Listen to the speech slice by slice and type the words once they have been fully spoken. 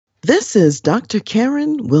This is Dr.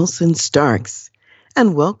 Karen Wilson Starks,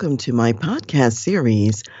 and welcome to my podcast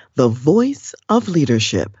series, The Voice of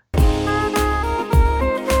Leadership.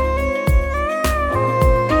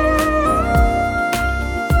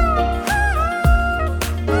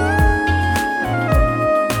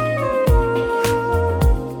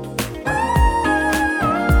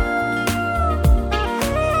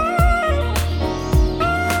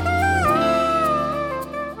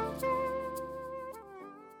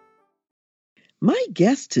 My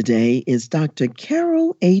guest today is Dr.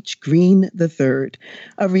 Carroll H. Greene III,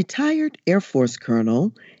 a retired Air Force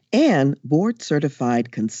colonel and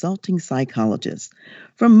board-certified consulting psychologist.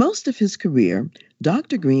 For most of his career,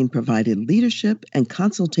 Dr. Greene provided leadership and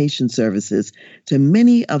consultation services to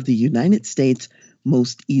many of the United States'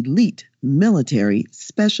 most elite military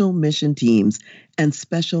special mission teams and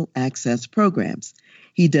special access programs.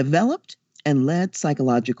 He developed and led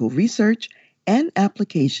psychological research and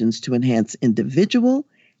applications to enhance individual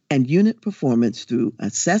and unit performance through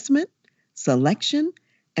assessment, selection,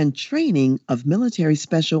 and training of military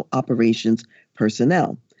special operations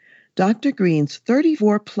personnel. Dr. Greene's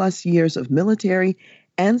 34-plus years of military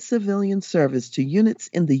and civilian service to units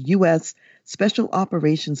in the U.S. Special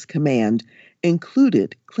Operations Command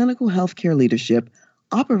included clinical healthcare leadership,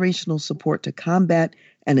 operational support to combat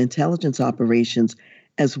and intelligence operations,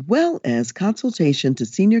 as well as consultation to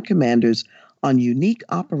senior commanders on unique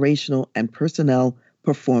operational and personnel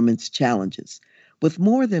performance challenges. With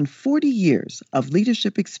more than 40 years of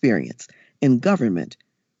leadership experience in government,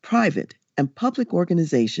 private, and public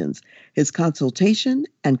organizations, his consultation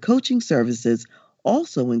and coaching services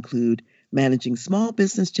also include managing small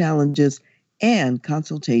business challenges and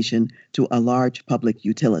consultation to a large public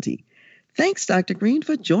utility. Thanks, Dr. Greene,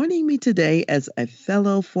 for joining me today as a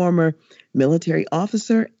fellow former military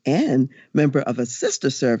officer and member of a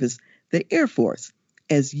sister service, the Air Force.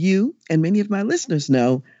 As you and many of my listeners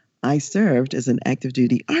know, I served as an active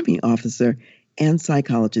duty Army officer and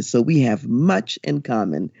psychologist, so we have much in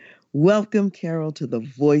common. Welcome, Carroll, to the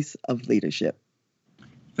Voice of Leadership.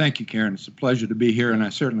 Thank you, Karen. It's a pleasure to be here, and I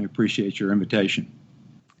certainly appreciate your invitation.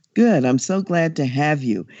 Good. I'm so glad to have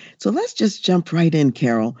you. So let's just jump right in,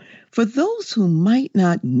 Carroll. For those who might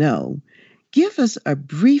not know, give us a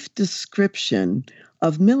brief description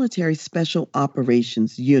of military special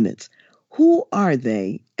operations units. Who are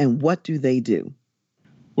they and what do they do?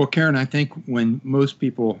 Well, Karen, I think when most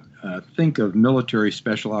people think of military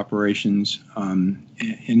special operations,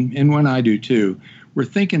 and when I do too, we're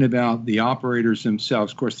thinking about the operators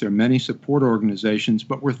themselves. Of course, there are many support organizations,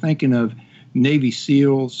 but we're thinking of Navy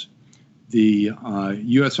SEALs, the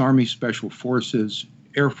U.S. Army Special Forces,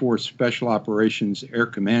 Air Force Special Operations, Air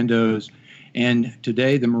Commandos, and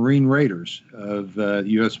today the Marine Raiders of the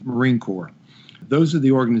U.S. Marine Corps. Those are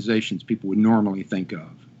the organizations people would normally think of.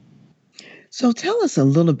 So tell us a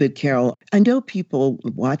little bit, Carroll. I know people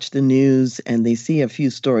watch the news and they see a few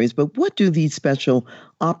stories, but what do these special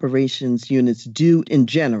operations units do in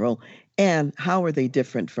general, and how are they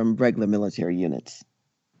different from regular military units?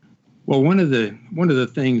 Well, one of the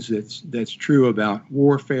things that's true about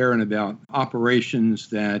warfare and about operations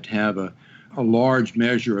that have a large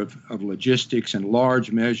measure of logistics and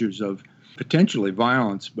large measures of potentially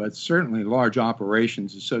violence, but certainly large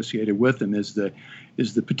operations associated with them is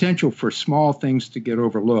the potential for small things to get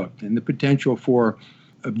overlooked and the potential for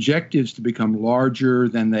objectives to become larger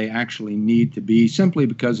than they actually need to be simply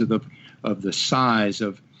because of the size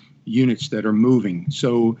of units that are moving.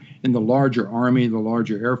 So in the larger Army, the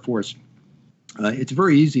larger Air Force, it's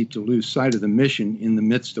very easy to lose sight of the mission in the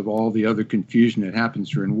midst of all the other confusion that happens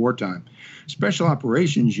during wartime. Special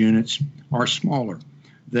operations units are smaller.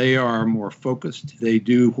 They are more focused. They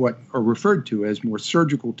do what are referred to as more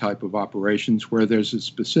surgical type of operations where there's a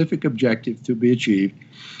specific objective to be achieved.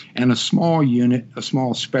 And a small unit, a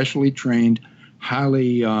small specially trained,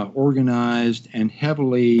 highly organized, and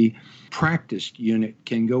heavily practiced unit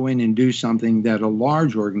can go in and do something that a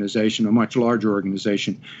large organization, a much larger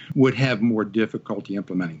organization, would have more difficulty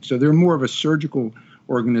implementing. So they're more of a surgical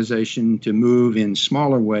organization to move in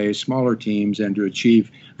smaller ways, smaller teams, and to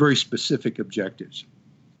achieve very specific objectives.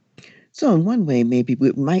 So in one way, maybe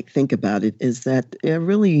we might think about it is that they're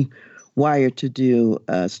really wired to do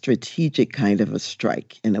a strategic kind of a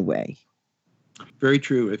strike in a way. Very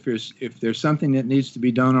true. If there's something that needs to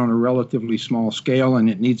be done on a relatively small scale and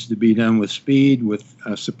it needs to be done with speed, with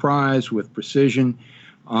surprise, with precision,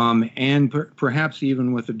 and perhaps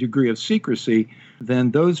even with a degree of secrecy,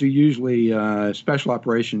 then those are usually special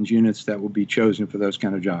operations units that will be chosen for those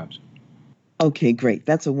kind of jobs. Okay, great.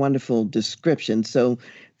 That's a wonderful description. So,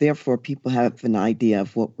 therefore, people have an idea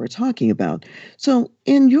of what we're talking about. So,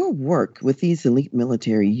 in your work with these elite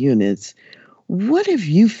military units, what have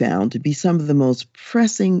you found to be some of the most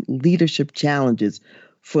pressing leadership challenges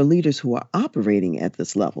for leaders who are operating at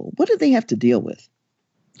this level? What do they have to deal with?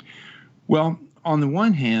 Well, on the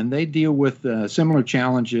one hand, they deal with similar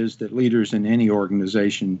challenges that leaders in any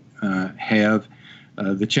organization have,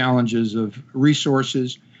 the challenges of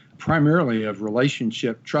resources, primarily of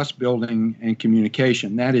relationship, trust building, and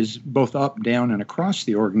communication. That is both up, down, and across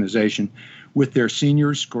the organization with their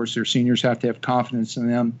seniors. Of course, their seniors have to have confidence in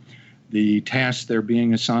them. The tasks they're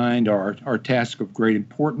being assigned are tasks of great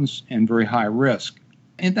importance and very high risk.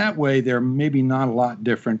 In that way, they're maybe not a lot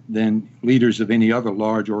different than leaders of any other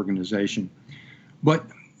large organization. But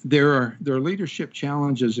there are leadership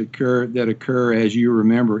challenges that occur, as you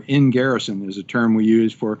remember, in garrison is a term we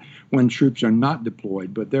use for when troops are not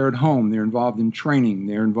deployed, but they're at home. They're involved in training.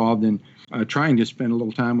 They're involved in trying to spend a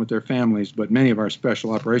little time with their families. But many of our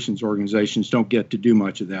special operations organizations don't get to do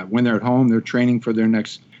much of that. When they're at home, they're training for their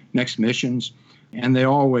next missions. And they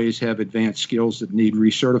always have advanced skills that need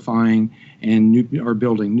recertifying and are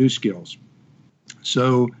building new skills.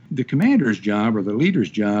 So the commander's job or the leader's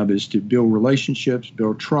job is to build relationships,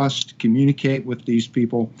 build trust, communicate with these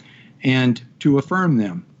people, and to affirm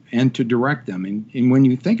them and to direct them. And when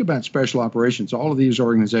you think about special operations, all of these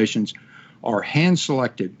organizations are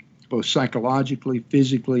hand-selected, both psychologically,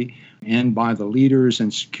 physically, and by the leaders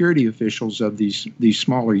and security officials of these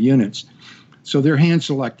smaller units. So they're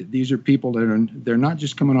hand-selected. These are people they're not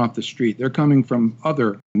just coming off the street. They're coming from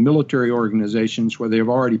other military organizations where they've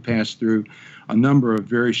already passed through a number of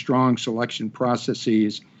very strong selection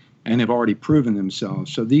processes and have already proven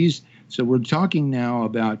themselves. So we're talking now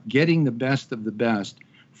about getting the best of the best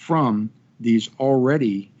from these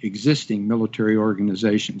already existing military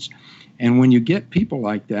organizations. And when you get people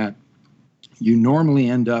like that, you normally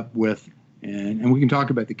end up with, and we can talk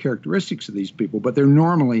about the characteristics of these people, but they're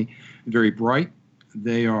normally very bright.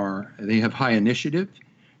 They have high initiative.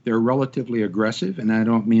 They're relatively aggressive, and I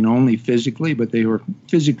don't mean only physically, but they are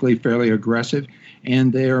physically fairly aggressive,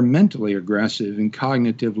 and they are mentally aggressive and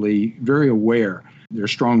cognitively very aware. They're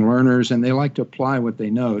strong learners, and they like to apply what they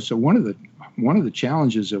know. So one of the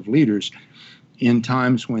challenges of leaders in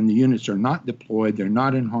times when the units are not deployed, they're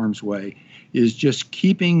not in harm's way, is just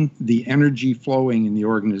keeping the energy flowing in the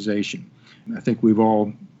organization. I think we've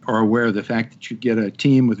all are aware of the fact that you get a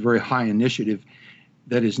team with very high initiative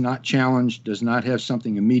that is not challenged, does not have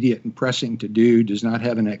something immediate and pressing to do, does not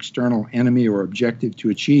have an external enemy or objective to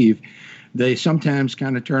achieve. They sometimes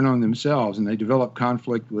kind of turn on themselves and they develop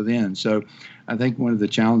conflict within. So I think one of the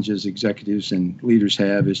challenges executives and leaders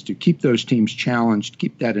have is to keep those teams challenged,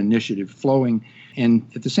 keep that initiative flowing, and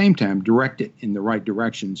at the same time direct it in the right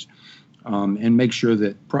directions. And make sure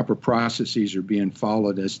that proper processes are being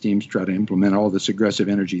followed as teams try to implement all this aggressive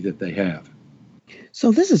energy that they have.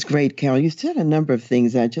 So this is great, Carol. You said a number of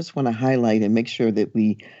things I just want to highlight and make sure that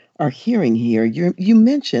we are hearing here. You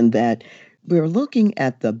mentioned that we're looking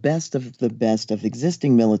at the best of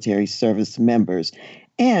existing military service members.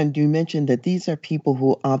 And you mentioned that these are people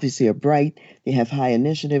who obviously are bright, they have high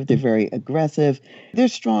initiative, they're very aggressive, they're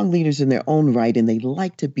strong leaders in their own right, and they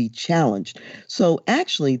like to be challenged. So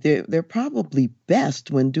actually, they're probably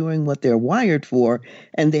best when doing what they're wired for,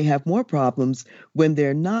 and they have more problems when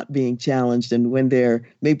they're not being challenged and when they're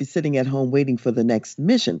maybe sitting at home waiting for the next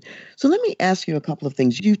mission. So let me ask you a couple of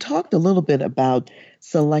things. You talked a little bit about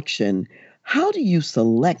selection. How do you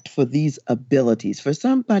select for these abilities? For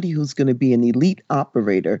somebody who's going to be an elite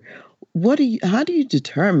operator, how do you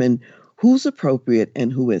determine who's appropriate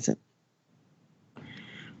and who isn't?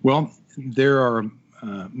 Well, there are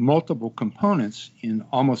multiple components in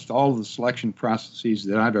almost all of the selection processes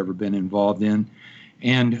that I've ever been involved in.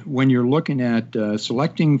 And when you're looking at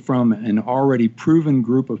selecting from an already proven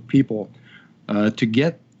group of people to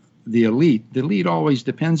get the elite always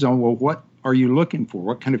depends on, well, what are you looking for?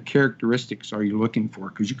 What kind of characteristics are you looking for?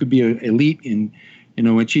 Because you could be an elite in,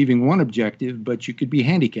 achieving one objective, but you could be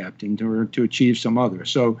handicapped in order to achieve some other.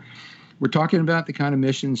 So we're talking about the kind of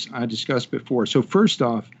missions I discussed before. So first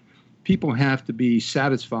off, people have to be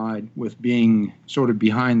satisfied with being sort of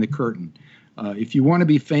behind the curtain. If you want to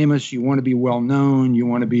be famous, you want to be well known, you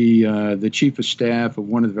want to be the chief of staff of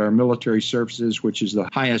one of our military services, which is the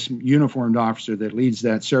highest uniformed officer that leads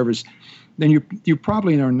that service, then you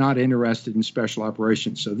probably are not interested in special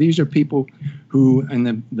operations. So these are people who,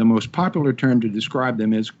 and the most popular term to describe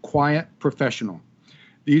them is quiet professional.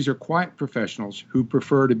 These are quiet professionals who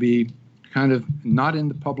prefer to be kind of not in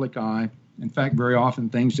the public eye. In fact, very often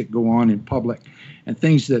things that go on in public and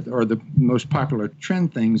things that are the most popular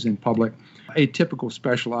trend things in public, a typical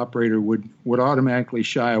special operator would automatically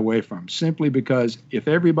shy away from, simply because if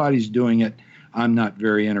everybody's doing it, I'm not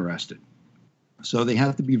very interested. So they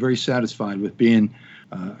have to be very satisfied with being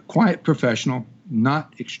a quiet professional,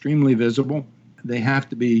 not extremely visible. They have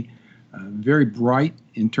to be very bright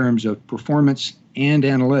in terms of performance and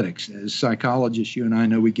analytics. As psychologists, you and I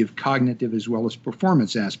know we give cognitive as well as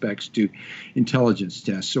performance aspects to intelligence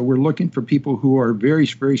tests. So we're looking for people who are very,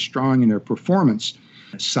 very strong in their performance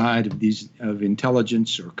side of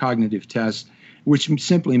intelligence or cognitive tests, which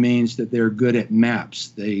simply means that they're good at maps.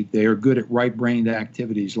 They are good at right-brained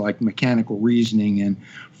activities like mechanical reasoning and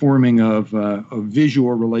forming of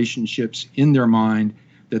visual relationships in their mind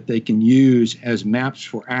that they can use as maps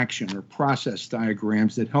for action or process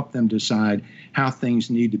diagrams that help them decide how things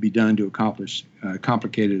need to be done to accomplish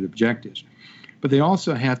complicated objectives. But they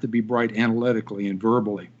also have to be bright analytically and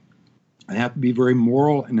verbally. They have to be very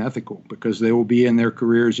moral and ethical because they will be in their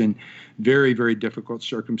careers in very, very difficult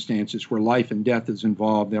circumstances where life and death is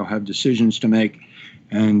involved. They'll have decisions to make.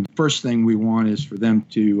 And first thing we want is for them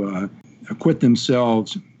to acquit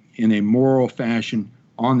themselves in a moral fashion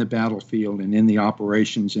on the battlefield and in the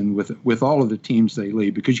operations and with all of the teams they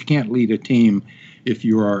lead, because you can't lead a team if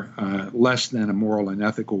you are less than a moral and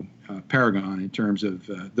ethical paragon in terms of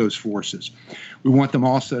those forces. We want them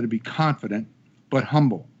also to be confident but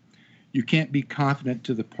humble. You can't be confident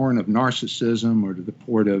to the point of narcissism or to the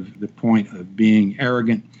point of being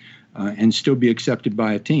arrogant and still be accepted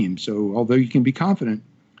by a team. So although you can be confident,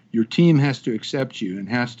 your team has to accept you and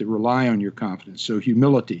has to rely on your confidence. So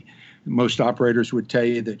humility. Most operators would tell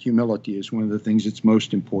you that humility is one of the things that's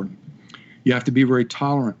most important. You have to be very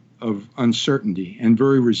tolerant of uncertainty and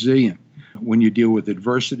very resilient when you deal with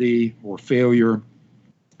adversity or failure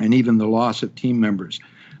and even the loss of team members.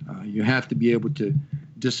 You have to be able to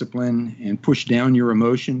discipline and push down your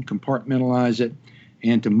emotion, compartmentalize it,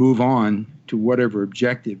 and to move on to whatever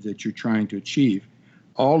objective that you're trying to achieve.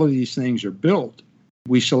 All of these things are built.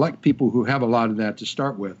 We select people who have a lot of that to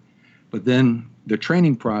start with, but then the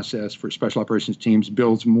training process for special operations teams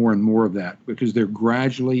builds more and more of that because they're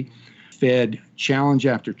gradually fed challenge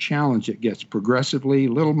after challenge. It gets progressively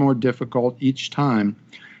a little more difficult each time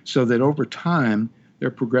so that over time they're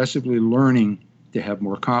progressively learning to have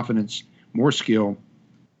more confidence, more skill,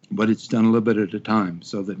 but it's done a little bit at a time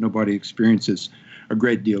so that nobody experiences a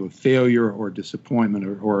great deal of failure or disappointment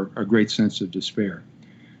or a great sense of despair.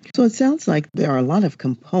 So it sounds like there are a lot of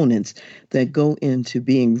components that go into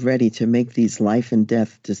being ready to make these life and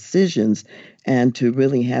death decisions and to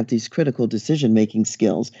really have these critical decision-making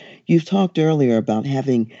skills. You've talked earlier about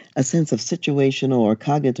having a sense of situational or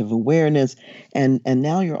cognitive awareness, and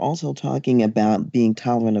now you're also talking about being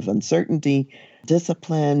tolerant of uncertainty,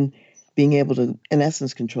 discipline, being able to, in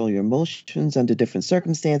essence, control your emotions under different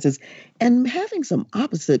circumstances, and having some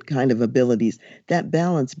opposite kind of abilities, that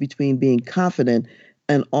balance between being confident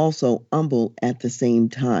and also humble at the same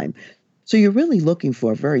time. So you're really looking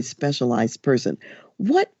for a very specialized person.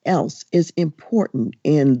 What else is important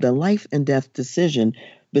in the life and death decision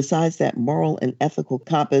besides that moral and ethical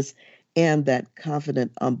compass and that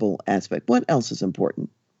confident, humble aspect? What else is important?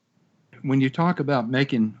 When you talk about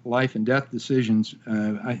making life and death decisions,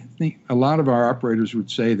 I think a lot of our operators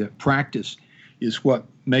would say that practice is what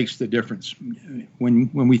makes the difference. When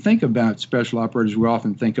we think about special operators, we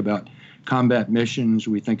often think about combat missions,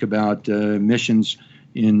 we think about missions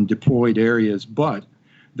in deployed areas, but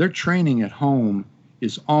their training at home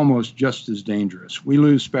is almost just as dangerous. We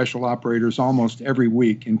lose special operators almost every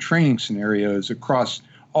week in training scenarios across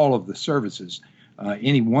all of the services.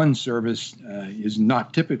 Any one service is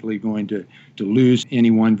not typically going to lose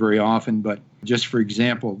anyone very often, but just for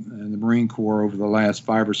example, the Marine Corps over the last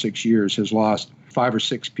 5 or 6 years has lost 5 or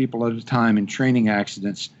 6 people at a time in training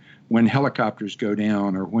accidents when helicopters go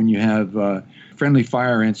down or when you have friendly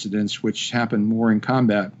fire incidents, which happen more in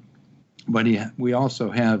combat. But we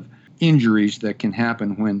also have injuries that can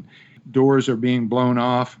happen when doors are being blown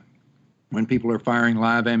off, when people are firing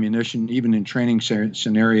live ammunition, even in training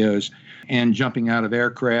scenarios, and jumping out of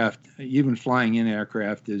aircraft. Even flying in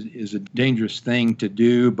aircraft is a dangerous thing to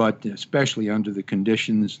do, but especially under the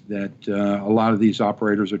conditions that a lot of these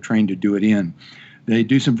operators are trained to do it in. They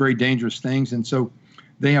do some very dangerous things, and so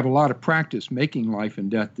they have a lot of practice making life and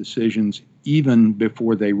death decisions even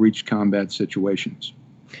before they reach combat situations.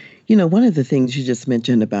 You know, one of the things you just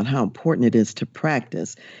mentioned about how important it is to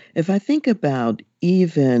practice, if I think about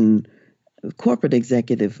even corporate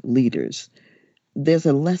executive leaders, there's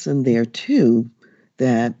a lesson there too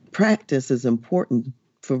that practice is important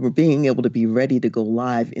for being able to be ready to go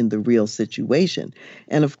live in the real situation.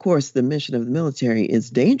 And of course, the mission of the military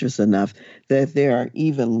is dangerous enough that there are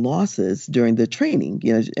even losses during the training.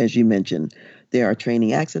 As you mentioned, there are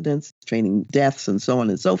training accidents, training deaths, and so on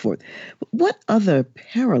and so forth. What other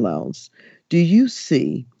parallels do you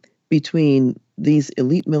see between these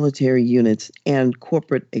elite military units and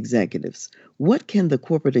corporate executives? What can the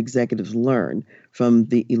corporate executives learn from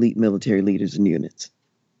the elite military leaders and units?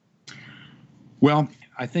 Well,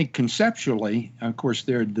 I think conceptually, of course,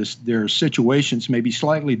 their situations may be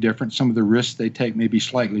slightly different. Some of the risks they take may be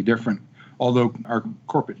slightly different, although our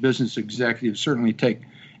corporate business executives certainly take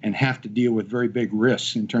and have to deal with very big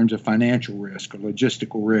risks in terms of financial risk or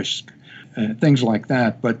logistical risk, things like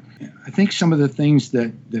that. But I think some of the things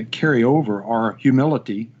that carry over are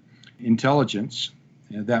humility, intelligence,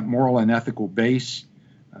 that moral and ethical base.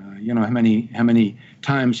 How many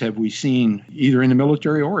times have we seen, either in the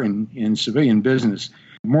military or in civilian business,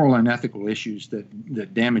 moral and ethical issues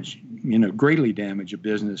that damage, greatly damage a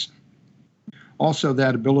business. Also,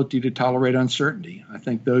 that ability to tolerate uncertainty. I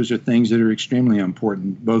think those are things that are extremely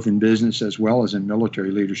important, both in business as well as in military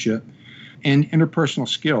leadership. And interpersonal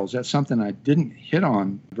skills. That's something I didn't hit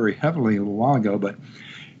on very heavily a little while ago, but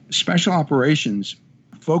special operations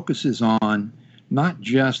focuses on not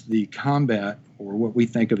just the combat, or what we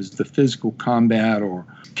think of as the physical combat or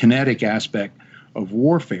kinetic aspect of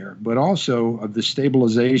warfare, but also of the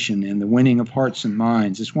stabilization and the winning of hearts and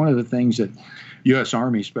minds. It's one of the things that U.S.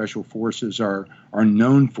 Army Special Forces are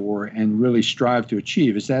known for and really strive to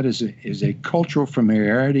achieve, is a cultural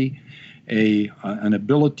familiarity, an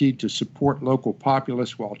ability to support local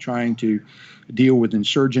populace while trying to deal with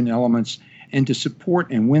insurgent elements, and to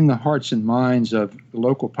support and win the hearts and minds of the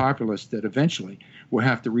local populace that eventually will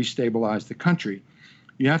have to restabilize the country.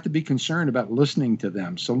 You have to be concerned about listening to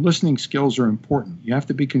them. So listening skills are important. You have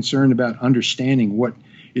to be concerned about understanding what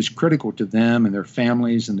is critical to them and their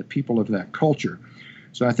families and the people of that culture.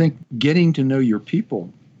 So I think getting to know your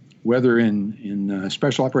people, whether in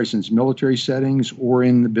special operations military settings or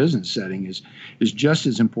in the business setting, is just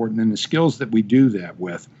as important, and the skills that we do that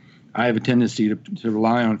with. I have a tendency to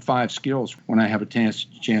rely on 5 skills when I have a chance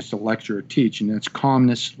to lecture or teach, and that's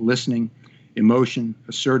calmness, listening, emotion,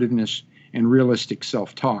 assertiveness, and realistic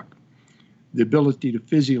self-talk. The ability to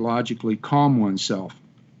physiologically calm oneself,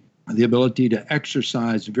 the ability to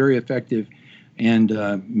exercise very effective and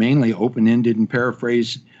mainly open-ended and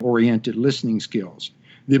paraphrase-oriented listening skills,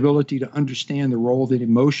 the ability to understand the role that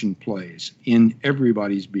emotion plays in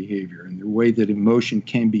everybody's behavior and the way that emotion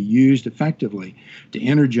can be used effectively to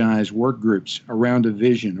energize work groups around a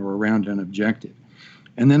vision or around an objective.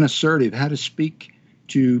 And then assertive, how to speak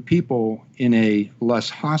to people in a less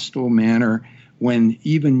hostile manner when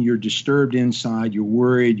even you're disturbed inside, you're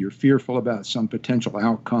worried, you're fearful about some potential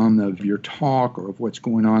outcome of your talk or of what's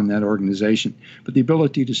going on in that organization. But the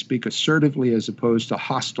ability to speak assertively as opposed to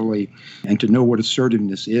hostilely, and to know what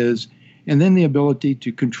assertiveness is. And then the ability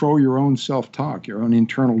to control your own self-talk, your own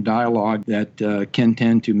internal dialogue that can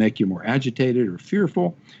tend to make you more agitated or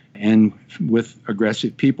fearful. And with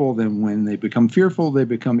aggressive people, then when they become fearful, they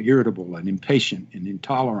become irritable and impatient and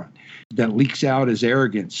intolerant. That leaks out as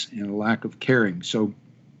arrogance and a lack of caring. So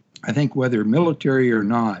I think whether military or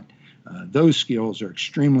not, those skills are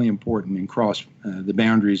extremely important and cross the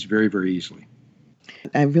boundaries very, very easily.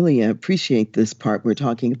 I really appreciate this part we're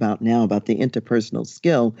talking about now, about the interpersonal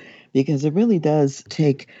skill, because it really does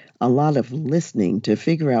take a lot of listening to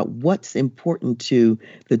figure out what's important to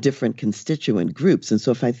the different constituent groups. And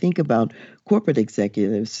so if I think about corporate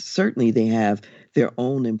executives, certainly they have their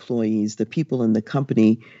own employees, the people in the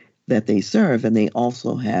company that they serve, and they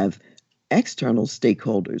also have external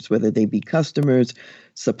stakeholders, whether they be customers,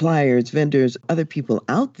 suppliers, vendors, other people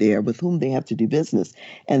out there with whom they have to do business.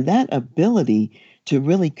 And that ability to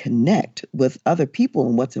really connect with other people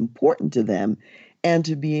and what's important to them, and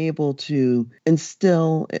to be able to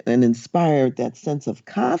instill and inspire that sense of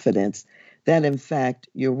confidence that, in fact,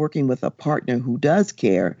 you're working with a partner who does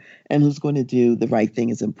care and who's going to do the right thing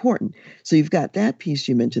is important. So you've got that piece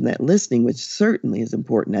you mentioned, that listening, which certainly is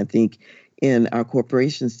important, I think, in our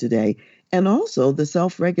corporations today. And also the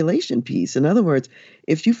self-regulation piece. In other words,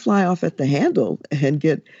 if you fly off at the handle and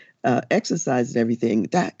get exercise and everything,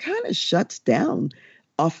 that kind of shuts down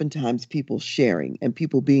oftentimes people sharing and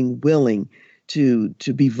people being willing to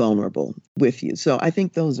be vulnerable with you. So I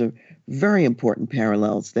think those are very important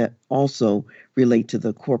parallels that also relate to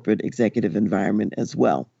the corporate executive environment as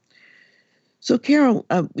well. So, Carol,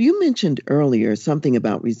 you mentioned earlier something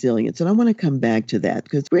about resilience, and I want to come back to that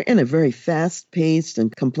because we're in a very fast paced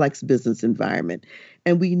and complex business environment.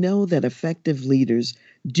 And we know that effective leaders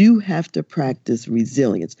do have to practice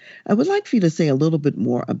resilience. I would like for you to say a little bit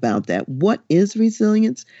more about that. What is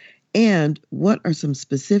resilience, and what are some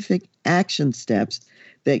specific action steps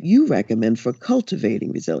that you recommend for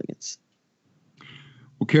cultivating resilience?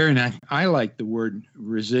 Well, Karen, I like the word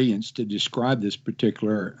resilience to describe this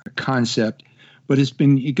particular concept, but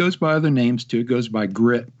it goes by other names too. It goes by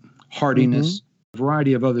grit, Mm-hmm. hardiness, a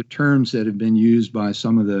variety of other terms that have been used by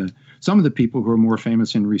some of the people who are more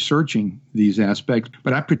famous in researching these aspects.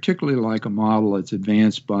 But I particularly like a model that's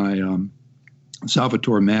advanced by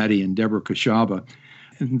Salvatore Matti and Deborah Kashaba.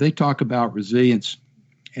 And they talk about resilience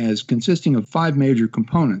as consisting of five major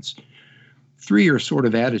components. Three are sort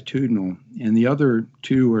of attitudinal, and the other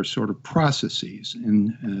two are sort of processes.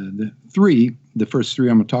 And the first three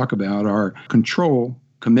I'm going to talk about are control,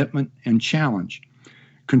 commitment, and challenge.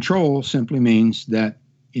 Control simply means that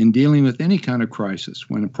in dealing with any kind of crisis,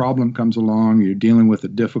 when a problem comes along, you're dealing with a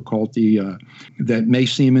difficulty that may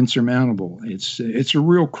seem insurmountable. It's a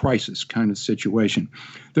real crisis kind of situation.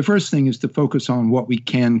 The first thing is to focus on what we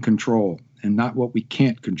can control and not what we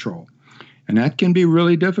can't control. And that can be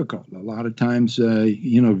really difficult. A lot of times,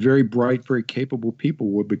 very bright, very capable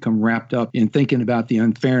people will become wrapped up in thinking about the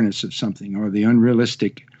unfairness of something or the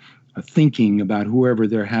unrealistic thinking about whoever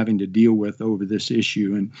they're having to deal with over this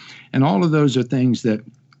issue. And all of those are things that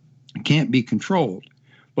can't be controlled.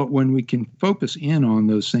 But when we can focus in on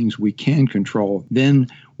those things we can control, then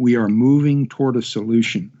we are moving toward a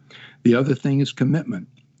solution. The other thing is commitment.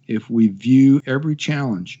 If we view every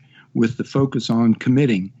challenge with the focus on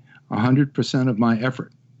committing 100% of my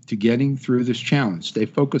effort to getting through this challenge, stay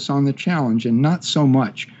focused on the challenge and not so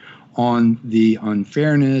much on the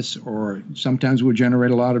unfairness, or sometimes we'll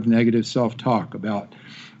generate a lot of negative self-talk about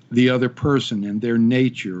the other person and their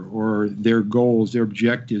nature or their goals, their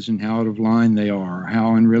objectives, and how out of line they are,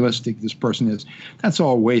 how unrealistic this person is. That's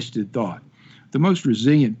all wasted thought. The most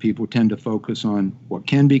resilient people tend to focus on what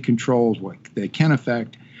can be controlled, what they can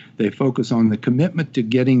affect. They focus on the commitment to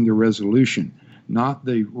getting the resolution, not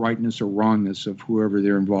the rightness or wrongness of whoever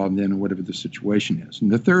they're involved in or whatever the situation is.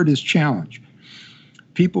 And the third is challenge.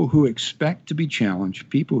 People who expect to be challenged,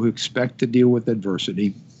 people who expect to deal with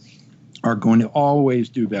adversity, are going to always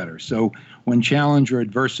do better. So when challenge or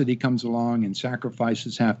adversity comes along and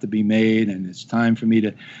sacrifices have to be made and it's time for me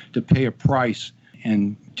to pay a price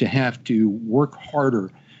and to have to work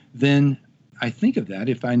harder, then I think of that.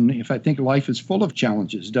 If I think life is full of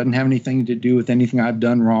challenges, doesn't have anything to do with anything I've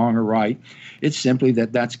done wrong or right, it's simply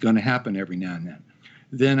that that's going to happen every now and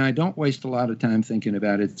then I don't waste a lot of time thinking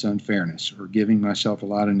about its unfairness or giving myself a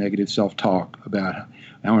lot of negative self-talk about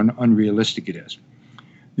how unrealistic it is.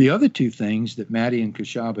 The other two things that Matti and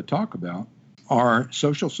Kashaba talk about are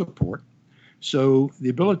social support. So the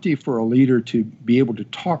ability for a leader to be able to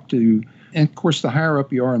talk to, and of course, the higher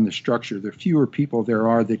up you are in the structure, the fewer people there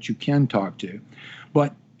are that you can talk to.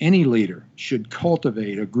 But any leader should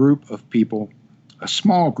cultivate a group of people, a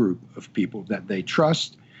small group of people that they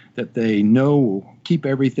trust, that they know will keep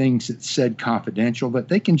everything that's said confidential, that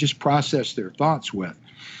they can just process their thoughts with.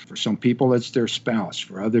 For some people, it's their spouse.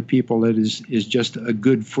 For other people, it is just a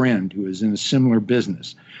good friend who is in a similar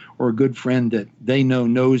business, or a good friend that they know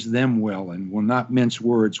knows them well and will not mince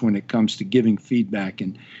words when it comes to giving feedback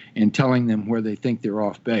and telling them where they think they're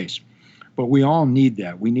off base. But we all need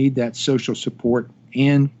that. We need that social support,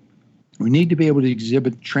 and we need to be able to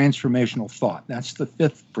exhibit transformational thought. That's the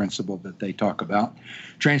fifth principle that they talk about.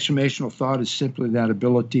 Transformational thought is simply that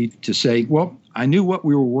ability to say, well, I knew what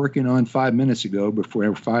we were working on 5 days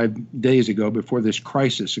ago before this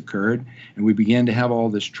crisis occurred, and we began to have all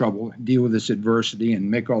this trouble, deal with this adversity,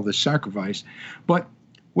 and make all this sacrifice. But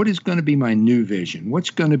what is going to be my new vision?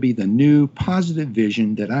 What's going to be the new positive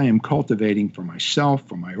vision that I am cultivating for myself,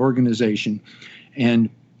 for my organization, and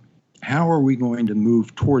how are we going to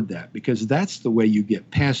move toward that? Because that's the way you get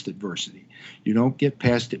past adversity. You don't get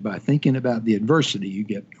past it by thinking about the adversity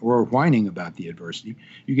or whining about the adversity.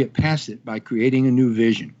 You get past it by creating a new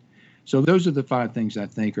vision. So those are the five things I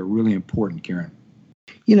think are really important, Karen.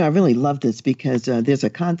 I really love this because there's a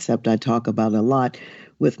concept I talk about a lot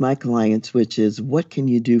with my clients, which is what can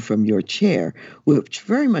you do from your chair, which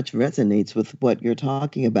very much resonates with what you're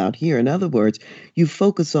talking about here. In other words, you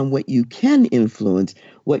focus on what you can influence,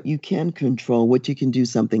 what you can control, what you can do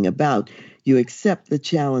something about. You accept the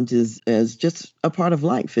challenges as just a part of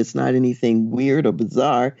life. It's not anything weird or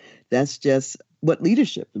bizarre. That's just what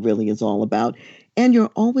leadership really is all about. And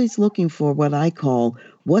you're always looking for what I call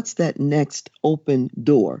what's that next open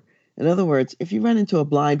door. In other words, if you run into a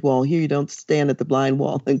blind wall here, you don't stand at the blind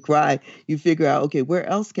wall and cry. You figure out, okay, where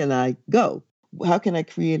else can I go? How can I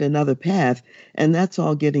create another path? And that's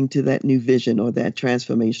all getting to that new vision or that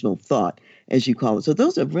transformational thought, as you call it. So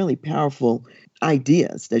those are really powerful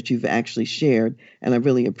ideas that you've actually shared, and I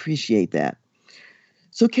really appreciate that.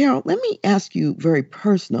 So, Carroll, let me ask you very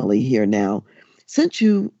personally here now. Since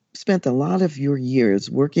you spent a lot of your years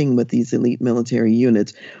working with these elite military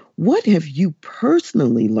units, what have you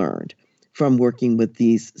personally learned from working with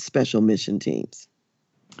these special mission teams?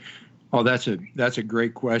 Oh, that's a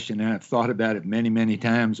great question, and I've thought about it many, many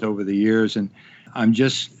times over the years, and I'm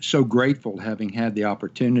just so grateful having had the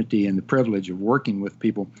opportunity and the privilege of working with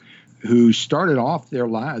people who started off their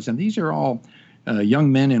lives, and these are all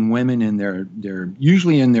young men and women in they're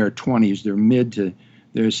usually in their 20s.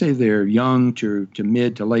 They're young to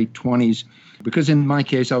mid to late 20s. Because in my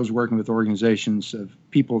case, I was working with organizations of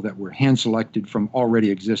people that were hand selected from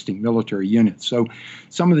already existing military units. So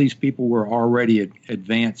some of these people were already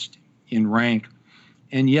advanced in rank.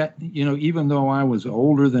 And yet, even though I was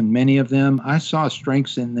older than many of them, I saw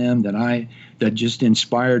strengths in them that just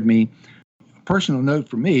inspired me. A personal note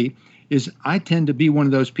for me is I tend to be one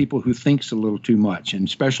of those people who thinks a little too much, and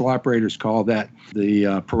special operators call that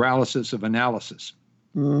the paralysis of analysis.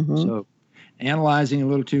 Mm-hmm. So analyzing a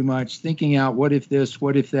little too much, thinking out what if this,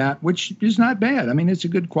 what if that, which is not bad. I mean, it's a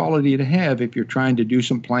good quality to have if you're trying to do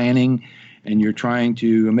some planning and you're trying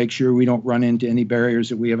to make sure we don't run into any barriers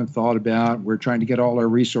that we haven't thought about. We're trying to get all our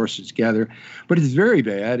resources together. But it's very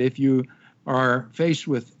bad if you are faced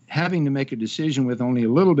with having to make a decision with only a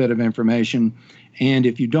little bit of information, and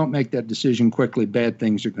if you don't make that decision quickly, bad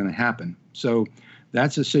things are going to happen. So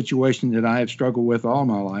that's a situation that I have struggled with all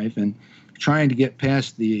my life, and trying to get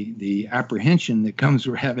past the apprehension that comes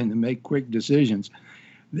with having to make quick decisions.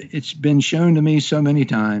 It's been shown to me so many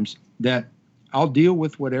times that I'll deal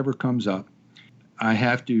with whatever comes up. I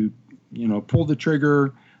have to, pull the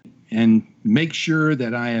trigger and make sure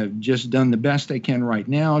that I have just done the best I can right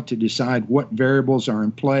now to decide what variables are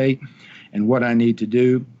in play and what I need to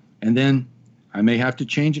do. And then I may have to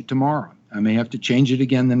change it tomorrow. I may have to change it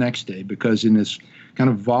again the next day, because in this kind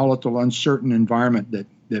of volatile, uncertain environment that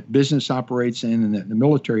business operates in and that the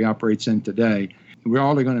military operates in today, we're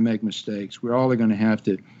all going to make mistakes. We're all going to have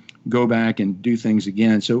to go back and do things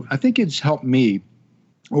again. So I think it's helped me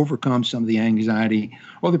overcome some of the anxiety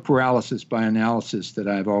or the paralysis by analysis that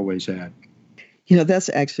I've always had. That's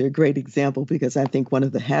actually a great example, because I think one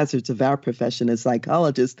of the hazards of our profession as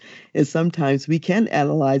psychologists is sometimes we can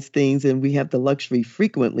analyze things and we have the luxury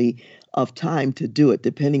frequently of time to do it,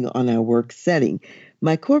 depending on our work setting.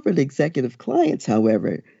 My corporate executive clients,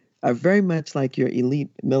 however, are very much like your elite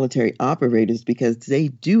military operators, because they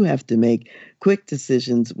do have to make quick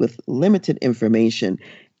decisions with limited information.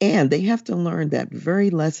 And they have to learn that very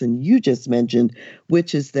lesson you just mentioned,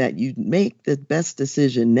 which is that you make the best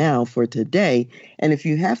decision now for today. And if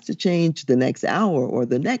you have to change the next hour or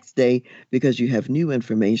the next day because you have new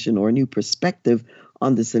information or a new perspective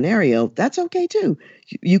on the scenario, that's okay too.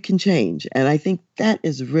 You can change. And I think that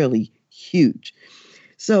is really huge.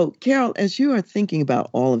 So, Carroll, as you are thinking about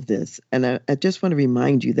all of this, and I just want to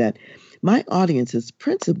remind you that my audience is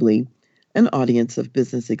principally an audience of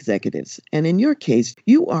business executives. And in your case,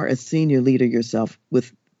 you are a senior leader yourself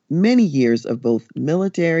with many years of both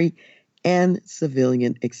military and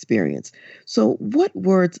civilian experience. So what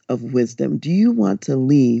words of wisdom do you want to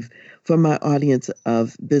leave for my audience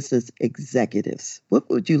of business executives? What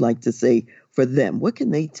would you like to say for them? What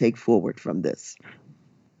can they take forward from this?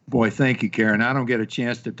 Boy, thank you, Karen. I don't get a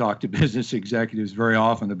chance to talk to business executives very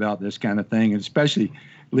often about this kind of thing, and especially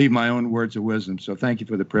leave my own words of wisdom. So thank you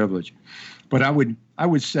for the privilege. But I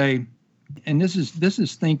would say, and this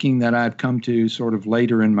is thinking that I've come to sort of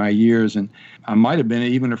later in my years, and I might have been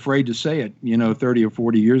even afraid to say it, 30 or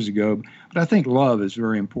 40 years ago. But I think love is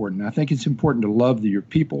very important. I think it's important to love your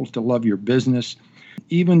people, to love your business,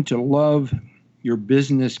 even to love your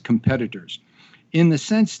business competitors, in the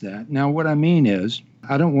sense that, now what I mean is,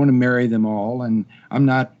 I don't want to marry them all, and I'm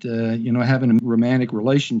not, having a romantic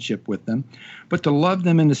relationship with them, but to love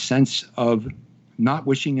them in the sense of not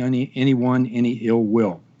wishing anyone any ill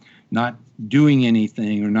will, not doing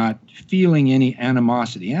anything or not feeling any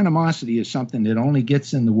animosity. Animosity is something that only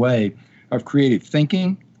gets in the way of creative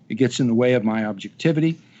thinking. It gets in the way of my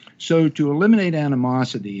objectivity. So to eliminate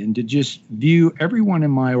animosity and to just view everyone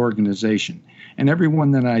in my organization and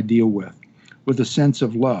everyone that I deal with a sense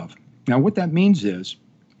of love. Now, what that means is,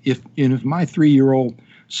 if my 3-year-old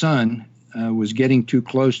son was getting too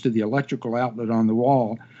close to the electrical outlet on the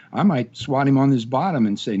wall, I might swat him on his bottom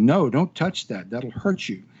and say, no, don't touch that. That'll hurt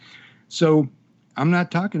you. So I'm not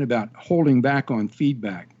talking about holding back on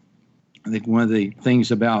feedback. I think one of the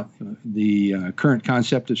things about the current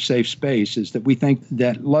concept of safe space is that we think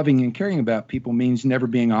that loving and caring about people means never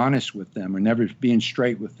being honest with them, or never being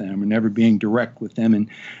straight with them, or never being direct with them, and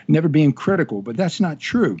never being critical. But that's not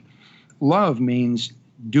true. Love means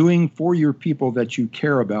doing for your people that you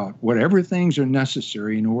care about whatever things are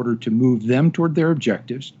necessary in order to move them toward their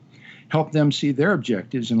objectives, help them see their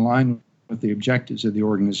objectives in line with the objectives of the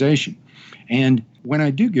organization. And when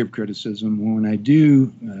I do give criticism, when I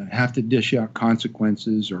do have to dish out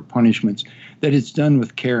consequences or punishments, that it's done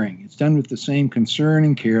with caring. It's done with the same concern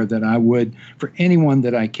and care that I would for anyone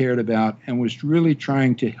that I cared about and was really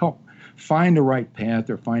trying to help find the right path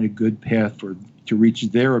or find a good path to reach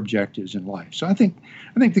their objectives in life. So I think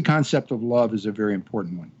the concept of love is a very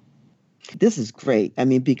important one. This is great. I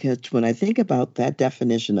mean, because when I think about that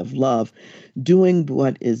definition of love, doing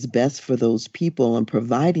what is best for those people and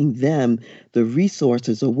providing them the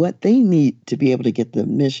resources or what they need to be able to get the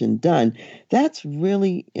mission done, that's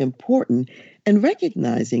really important. And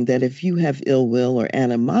recognizing that if you have ill will or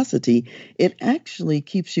animosity, it actually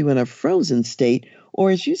keeps you in a frozen state,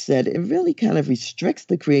 or as you said, it really kind of restricts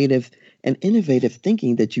the creative and innovative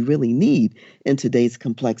thinking that you really need in today's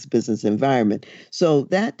complex business environment. So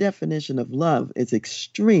that definition of love is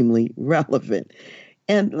extremely relevant.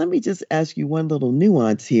 And let me just ask you one little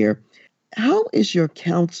nuance here. How is your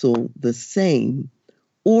counsel the same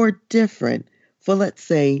or different for, let's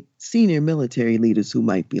say, senior military leaders who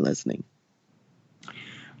might be listening?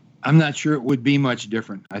 I'm not sure it would be much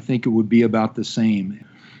different. I think it would be about the same.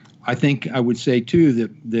 I think I would say, too,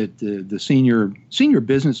 that the senior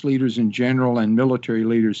business leaders in general and military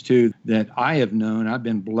leaders, too, that I have known, I've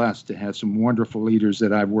been blessed to have some wonderful leaders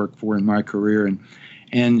that I've worked for in my career.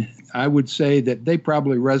 And I would say that they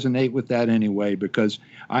probably resonate with that anyway, because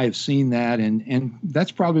I have seen that. And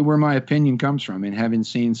that's probably where my opinion comes from, and having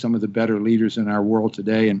seen some of the better leaders in our world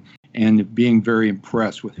today and being very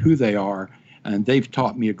impressed with who they are. And they've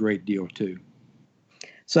taught me a great deal, too.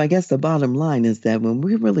 So I guess the bottom line is that when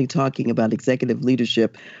we're really talking about executive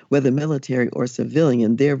leadership, whether military or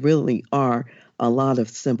civilian, there really are a lot of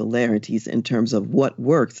similarities in terms of what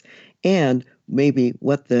works and maybe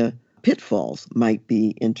what the pitfalls might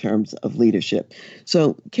be in terms of leadership.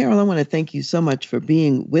 So, Carroll, I want to thank you so much for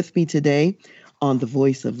being with me today on The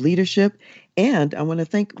Voice of Leadership. And I want to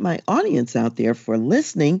thank my audience out there for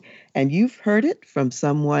listening. And you've heard it from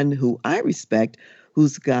someone who I respect,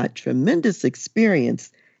 who's got tremendous experience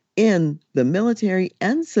in the military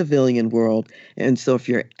and civilian world. And so if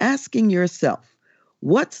you're asking yourself,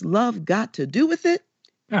 what's love got to do with it?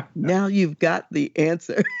 Now you've got the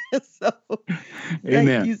answer. So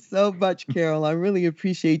thank you so much, Carroll. I really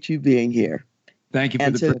appreciate you being here. Thank you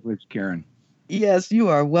for the privilege, Karen. Yes, you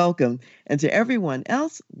are welcome. And to everyone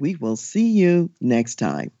else, we will see you next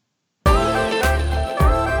time.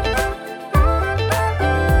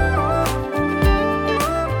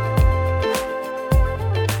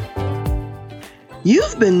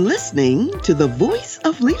 You've been listening to The Voice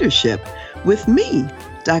of Leadership with me,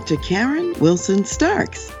 Dr. Karen Wilson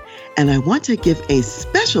Starks. And I want to give a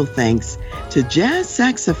special thanks to jazz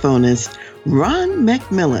saxophonist Ron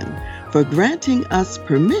McMillan for granting us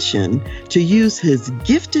permission to use his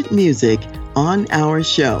gifted music on our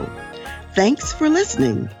show. Thanks for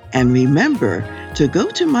listening, and remember to go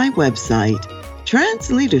to my website,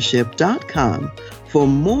 transleadership.com, for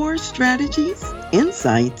more strategies,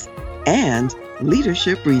 insights, and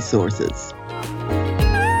leadership resources.